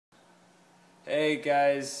Hey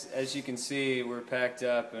guys, as you can see, we're packed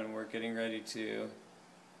up and we're getting ready to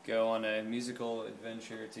go on a musical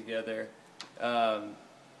adventure together.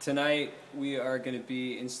 Tonight we are going to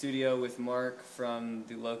be in studio with Mark from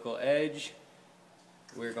the local Edge.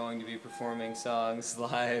 We're going to be performing songs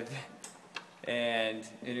live and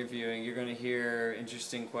interviewing. You're going to hear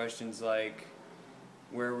interesting questions like,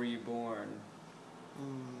 where were you born?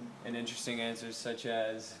 And interesting answers such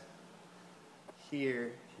as,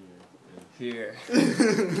 Here.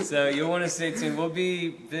 So you'll want to stay tuned. We'll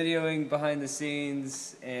be videoing behind the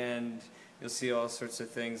scenes and you'll see all sorts of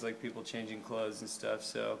things like people changing clothes and stuff,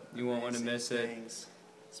 so you won't want to miss it.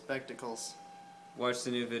 Spectacles. Watch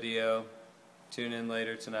the new video. Tune in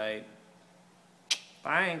later tonight.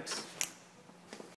 Thanks.